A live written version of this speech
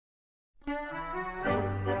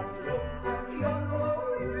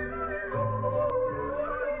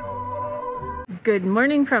Good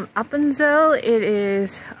morning from Appenzell. It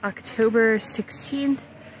is October 16th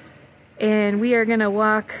and we are gonna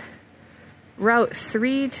walk Route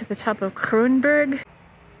 3 to the top of Kronberg.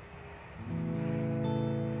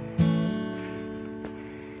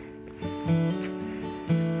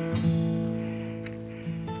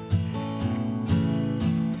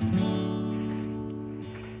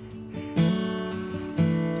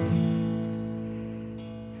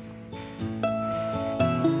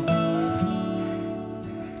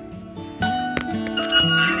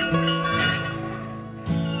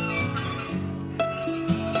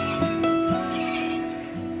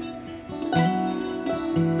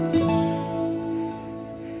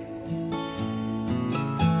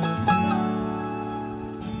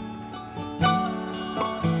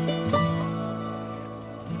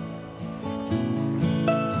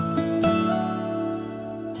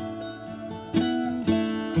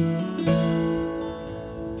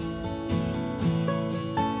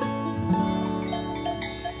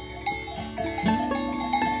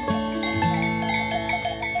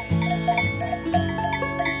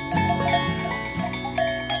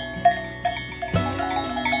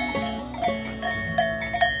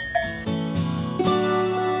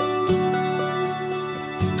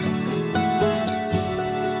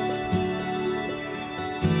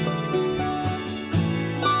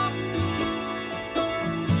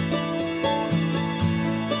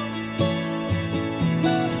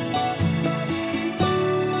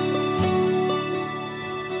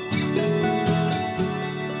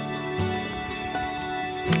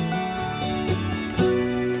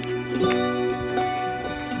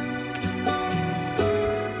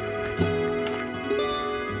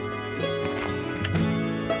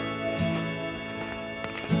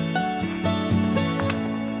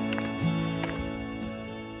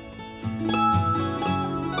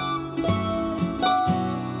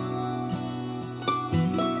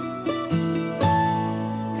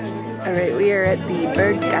 Alright, we are at the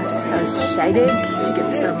Berg Gasthaus Scheidegg to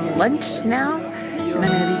get some lunch now. And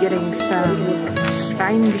I'm going to be getting some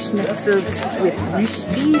Schweingeschnitzels with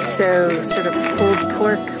Rüsti, so sort of pulled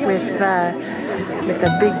pork with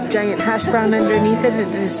a big giant hash brown underneath it.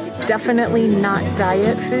 It is definitely not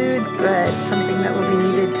diet food, but something that will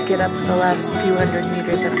be needed to get up the last few hundred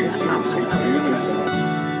meters of this mountain.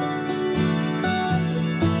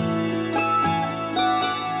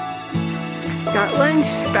 Got lunch,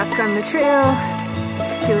 back on the trail,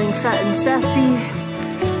 feeling fat and sassy.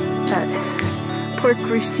 That pork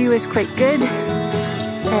rüsti was quite good.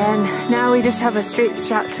 And now we just have a straight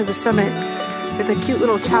shot to the summit with a cute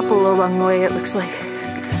little chapel along the way, it looks like.